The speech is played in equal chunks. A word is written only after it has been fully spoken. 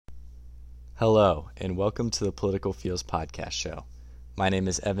Hello, and welcome to the Political Feels podcast show. My name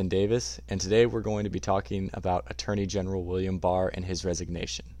is Evan Davis, and today we're going to be talking about Attorney General William Barr and his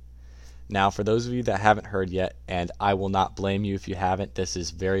resignation. Now, for those of you that haven't heard yet, and I will not blame you if you haven't, this is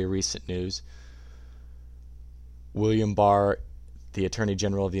very recent news. William Barr, the Attorney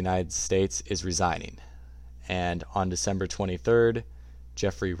General of the United States, is resigning. And on December 23rd,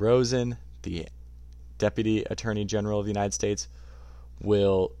 Jeffrey Rosen, the Deputy Attorney General of the United States,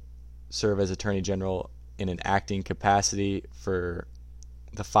 will serve as Attorney General in an acting capacity for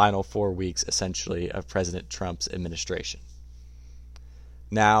the final 4 weeks, essentially, of President Trump's administration.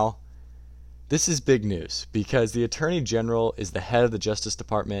 Now, this is big news because the Attorney General is the head of the Justice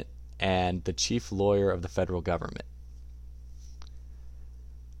Department and the chief lawyer of the federal government.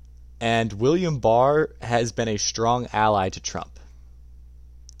 And William Barr has been a strong ally to Trump.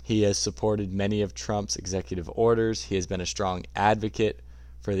 He has supported many of Trump's executive orders. He has been a strong advocate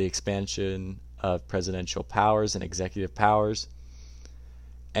for the expansion of presidential powers and executive powers.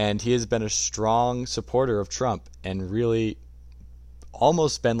 And he has been a strong supporter of Trump and really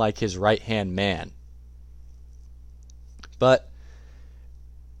almost been like his right-hand man. But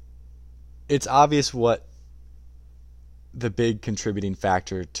it's obvious what the big contributing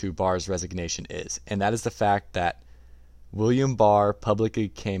factor to Barr's resignation is, and that is the fact that William Barr publicly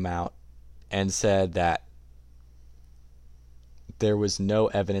came out and said that there was no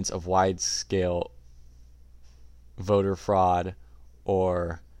evidence of wide-scale voter fraud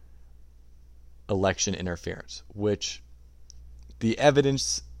or election interference, which the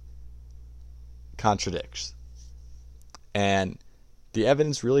evidence contradicts. And the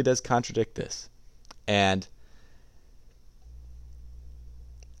evidence really does contradict this. And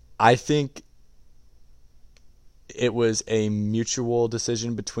I think it was a mutual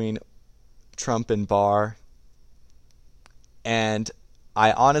decision between Trump and Barr. And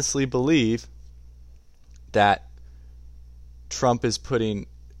I honestly believe that Trump is putting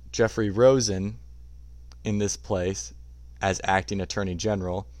Jeffrey Rosen in this place as acting Attorney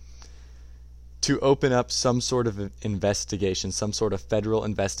General to open up some sort of investigation, some sort of federal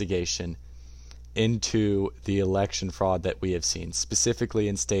investigation into the election fraud that we have seen, specifically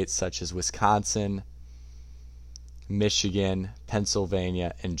in states such as Wisconsin, Michigan,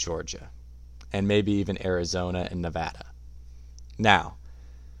 Pennsylvania, and Georgia, and maybe even Arizona and Nevada. Now,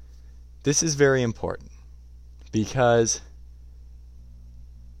 this is very important because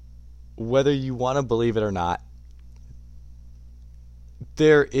whether you want to believe it or not,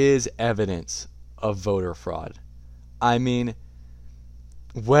 there is evidence of voter fraud. I mean,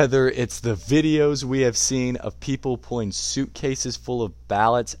 whether it's the videos we have seen of people pulling suitcases full of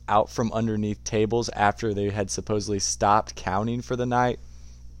ballots out from underneath tables after they had supposedly stopped counting for the night,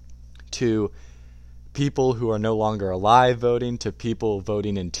 to people who are no longer alive voting, to people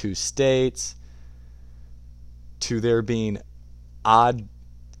voting in 2 states, to there being odd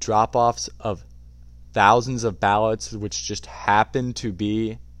drop-offs of thousands of ballots which just happen to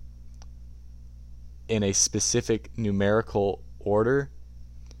be in a specific numerical order.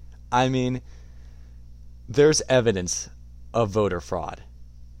 I mean, there's evidence of voter fraud.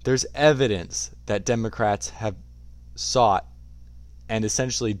 There's evidence that Democrats have sought and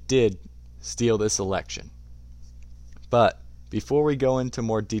essentially did steal this election. But before we go into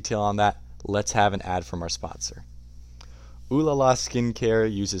more detail on that, let's have an ad from our sponsor. Ooh La La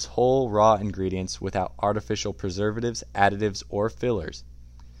Skincare uses whole, raw ingredients without artificial preservatives, additives, or fillers.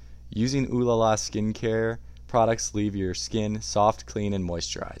 Using Ooh La La Skincare products leave your skin soft, clean, and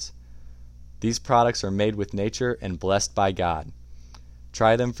moisturized. These products are made with nature and blessed by God.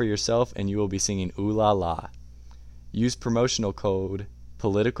 Try them for yourself and you will be singing Ooh La La. Use promotional code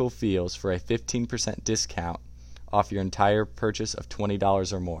POLITICALFEELS for a 15% discount off your entire purchase of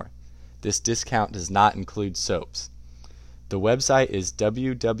 $20 or more. This discount does not include soaps. The website is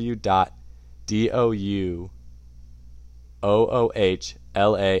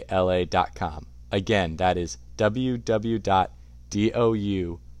www.dooohlalla.com. Again, that is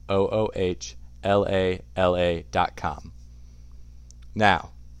www.dooohlalla.com.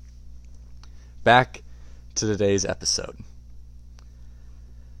 Now, back to today's episode.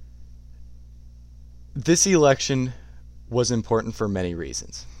 This election was important for many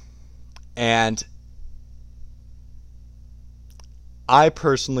reasons. And I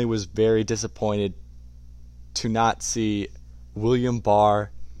personally was very disappointed to not see William Barr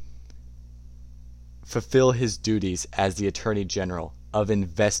fulfill his duties as the Attorney General of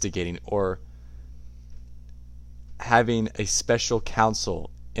investigating or having a special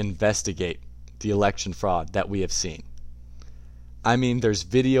counsel investigate the election fraud that we have seen. I mean, there's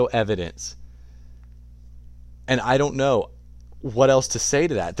video evidence. And I don't know. what else to say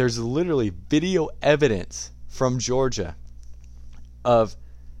to that? There's literally video evidence from Georgia of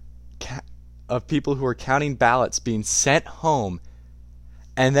people who are counting ballots being sent home,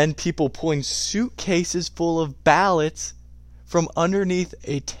 and then people pulling suitcases full of ballots from underneath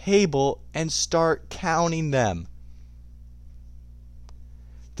a table and start counting them.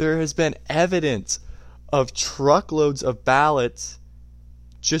 There has been evidence of truckloads of ballots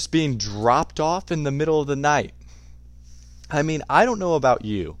just being dropped off in the middle of the night. I mean, I don't know about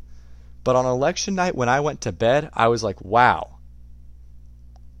you, but on election night when I went to bed, I was like, wow.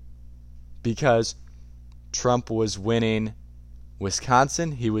 Because Trump was winning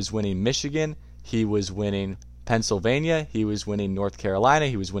Wisconsin, he was winning Michigan, he was winning Pennsylvania, he was winning North Carolina,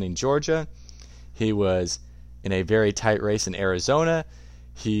 he was winning Georgia, he was in a very tight race in Arizona,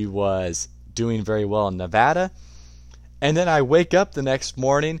 he was doing very well in Nevada. And then I wake up the next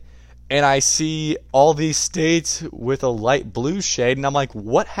morning and I see all these states with a light blue shade, and I'm like,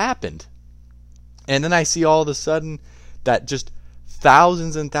 what happened? And then I see all of a sudden that just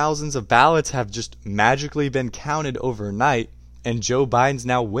thousands and thousands of ballots have just magically been counted overnight, and Joe Biden's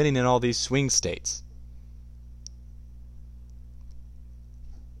now winning in all these swing states.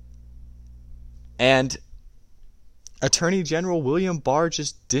 And Attorney General William Barr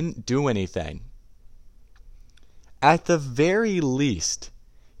just didn't do anything. At the very least,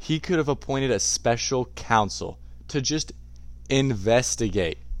 he could have appointed a special counsel to just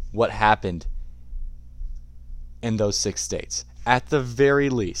investigate what happened in those 6 states. At the very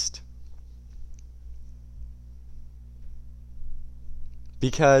least.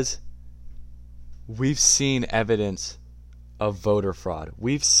 Because we've seen evidence of voter fraud.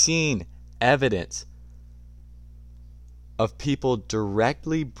 We've seen evidence of people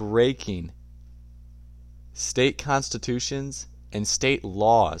directly breaking state constitutions and state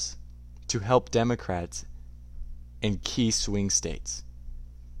laws to help Democrats in key swing states.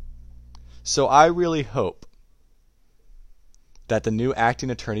 So I really hope that the new acting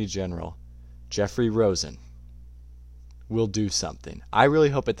Attorney General, Jeffrey Rosen, will do something. I really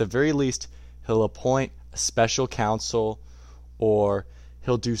hope at the very least he'll appoint a special counsel, or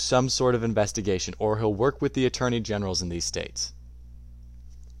he'll do some sort of investigation, or he'll work with the attorney generals in these states.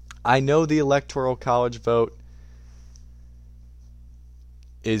 I know the Electoral College vote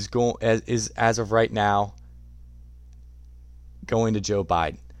is as of right now going to Joe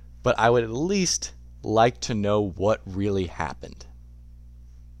Biden, but I would at least like to know what really happened.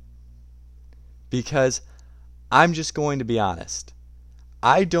 Because I'm just going to be honest.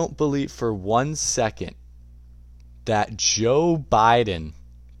 I don't believe for 1 second that Joe Biden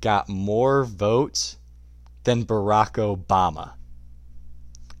got more votes than Barack Obama.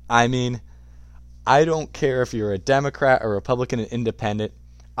 I mean, I don't care if you're a Democrat, a Republican, an independent.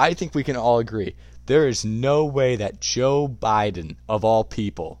 I think we can all agree there is no way that Joe Biden, of all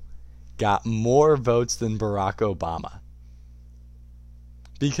people, got more votes than Barack Obama.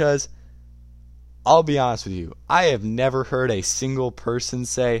 Because, I'll be honest with you, I have never heard a single person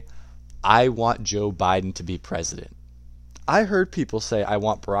say, I want Joe Biden to be president. I heard people say, I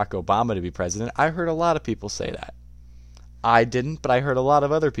want Barack Obama to be president. I heard a lot of people say that. I didn't, but I heard a lot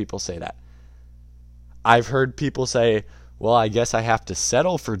of other people say that. I've heard people say, well, I guess I have to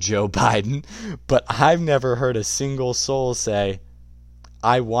settle for Joe Biden, but I've never heard a single soul say,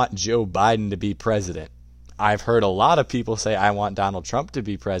 I want Joe Biden to be president. I've heard a lot of people say, I want Donald Trump to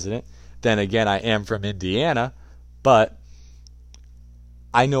be president. Then again, I am from Indiana, but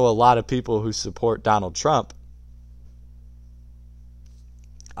I know a lot of people who support Donald Trump.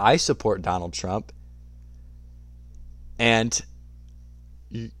 I support Donald Trump. And,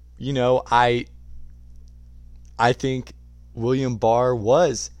 you know, I think William Barr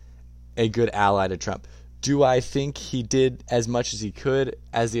was a good ally to Trump. Do I think he did as much as he could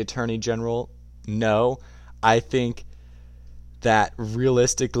as the Attorney General? No. I think that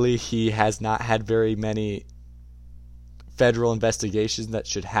realistically he has not had very many federal investigations that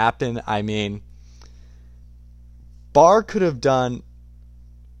should happen. I mean, Barr could have done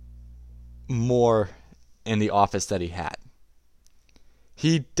more in the office that he had.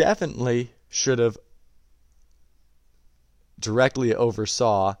 He definitely should have directly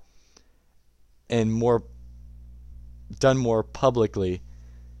oversaw and done more publicly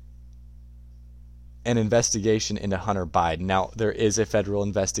an investigation into Hunter Biden. Now, there is a federal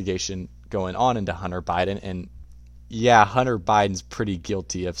investigation going on into Hunter Biden, and yeah, Hunter Biden's pretty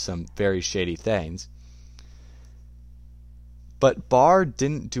guilty of some very shady things. But Barr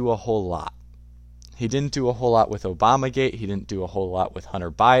didn't do a whole lot. He didn't do a whole lot with Obamagate. He didn't do a whole lot with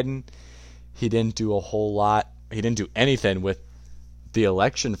Hunter Biden. He didn't do anything with the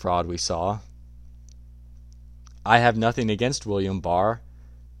election fraud we saw. I have nothing against William Barr.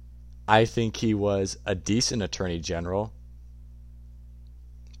 I think he was a decent attorney general.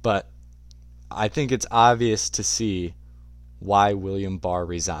 But I think it's obvious to see why William Barr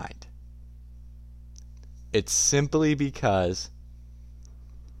resigned. It's simply because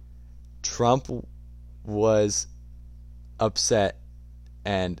Trump was upset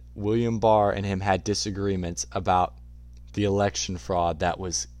and William Barr and him had disagreements about the election fraud that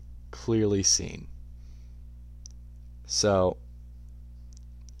was clearly seen. So,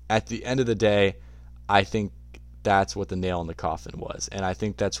 at the end of the day, I think that's what the nail in the coffin was. And I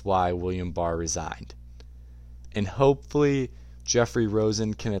think that's why William Barr resigned. And hopefully, Jeffrey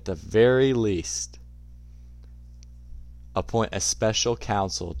Rosen can at the very least appoint a special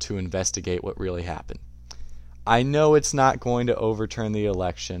counsel to investigate what really happened. I know it's not going to overturn the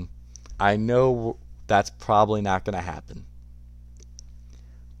election. I know that's probably not going to happen.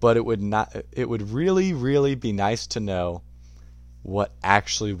 But it would really, really be nice to know what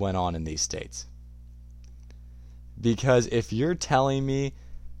actually went on in these states. Because if you're telling me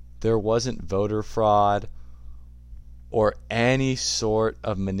there wasn't voter fraud or any sort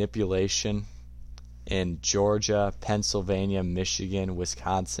of manipulation in Georgia, Pennsylvania, Michigan,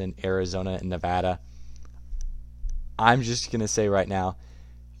 Wisconsin, Arizona, and Nevada, I'm just going to say right now,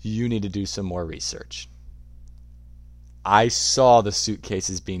 you need to do some more research. I saw the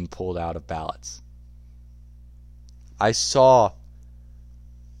suitcases being pulled out of ballots. I saw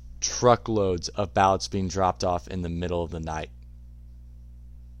truckloads of ballots being dropped off in the middle of the night.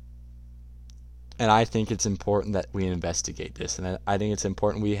 And I think it's important that we investigate this. And I think it's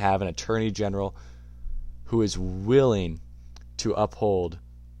important we have an attorney general who is willing to uphold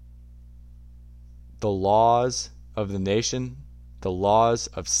the laws of the nation, the laws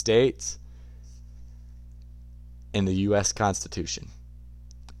of states, and the U.S. Constitution.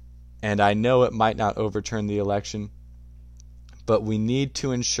 And I know it might not overturn the election, but we need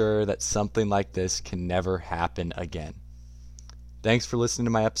to ensure that something like this can never happen again. Thanks for listening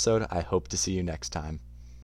to my episode. I hope to see you next time.